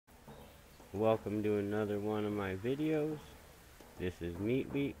Welcome to another one of my videos. This is Meat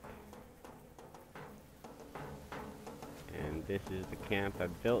Week, and this is the camp I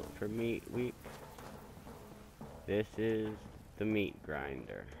built for Meat Week. This is the meat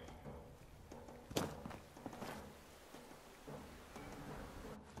grinder.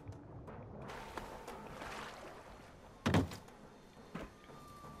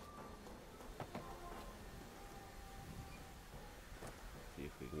 See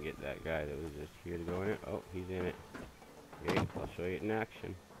if we can get that guy that was just here to go in it. Oh, he's in it. Okay, I'll show you it in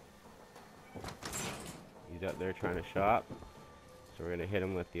action. He's up there trying to shop, so we're going to hit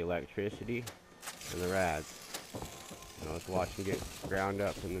him with the electricity and the rads. Now let's watch him get ground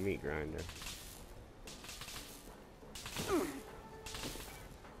up in the meat grinder.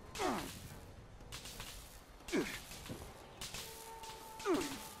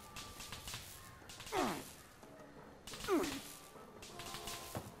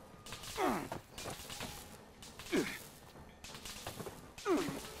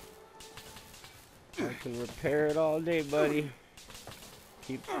 I can repair it all day, buddy.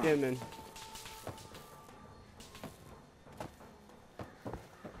 Keep stimming.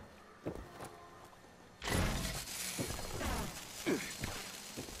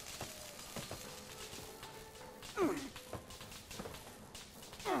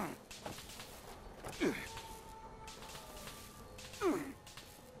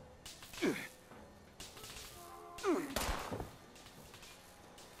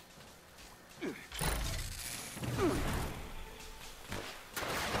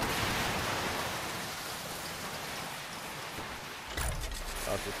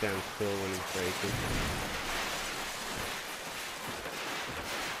 Also sounds cool when it's breaking.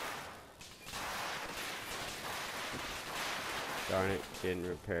 Darn it, didn't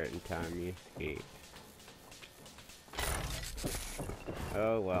repair it in time, you escaped.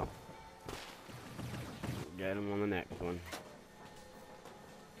 Oh well. Get him on the next one.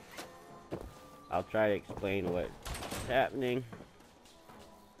 I'll try to explain what's happening.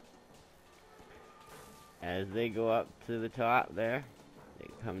 As they go up to the top there, they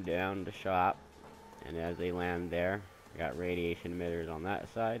come down to shop, and as they land there, got radiation emitters on that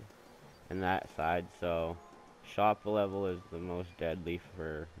side and that side, so shop level is the most deadly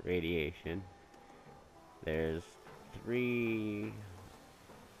for radiation. There's 3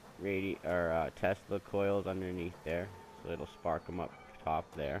 Tesla coils underneath there, so it'll spark them up top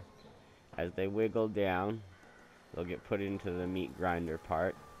there. As they wiggle down, they'll get put into the meat grinder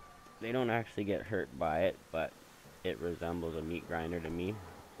part. They don't actually get hurt by it, but it resembles a meat grinder to me,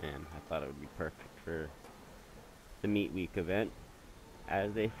 and I thought it would be perfect for the Meat Week event.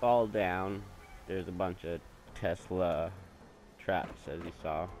 As they fall down, there's a bunch of Tesla traps, as you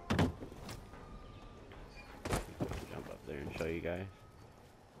saw. Jump up there and show you guys.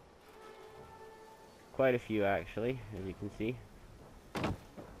 Quite a few, actually, as you can see. And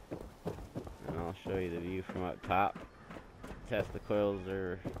I'll show you the view from up top. Tesla coils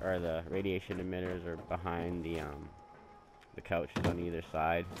or the radiation emitters are behind the couches on either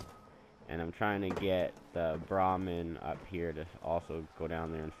side, and I'm trying to get the Brahmin up here to also go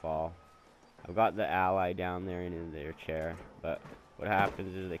down there and fall. I've got the ally down there and in their chair, but what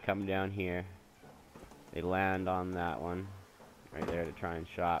happens is they come down here, they land on that one right there to try and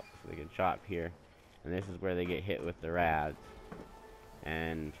shop, so they can shop here, and this is where they get hit with the rads,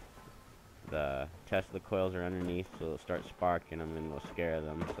 and the Tesla coils are underneath, so they'll start sparking them and will scare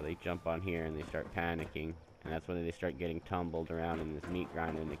them, so they jump on here and they start panicking, and that's when they start getting tumbled around in this meat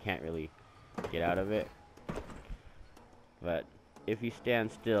grinder and they can't really get out of it. But if you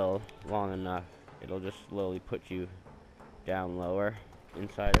stand still long enough, it'll just slowly put you down lower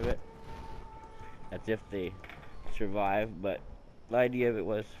inside of it. That's if they survive, but the idea of it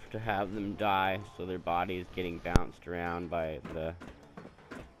was to have them die so their body is getting bounced around by the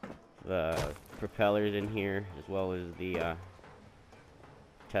propellers in here, as well as the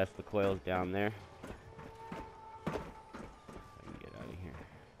Tesla coils down there. I can get out of here.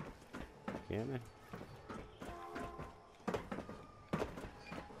 Yeah, man.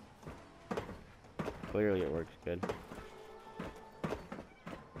 Clearly it works good.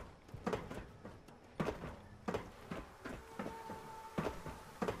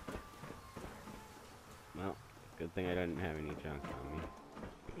 Well, good thing I didn't have any junk on me.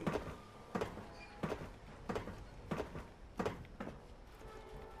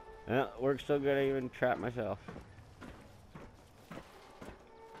 Well, it works so good I even trapped myself.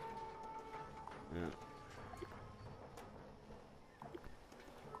 Yeah.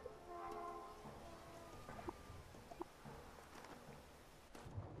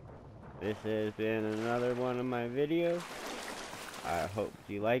 This has been another one of my videos. I hope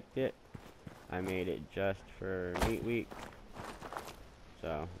you liked it. I made it just for meat week,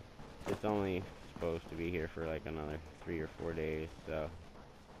 so it's only supposed to be here for like another 3 or 4 days, so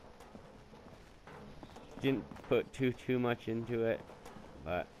didn't put too much into it,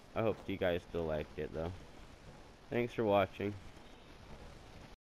 but I hope you guys still liked it though. Thanks for watching.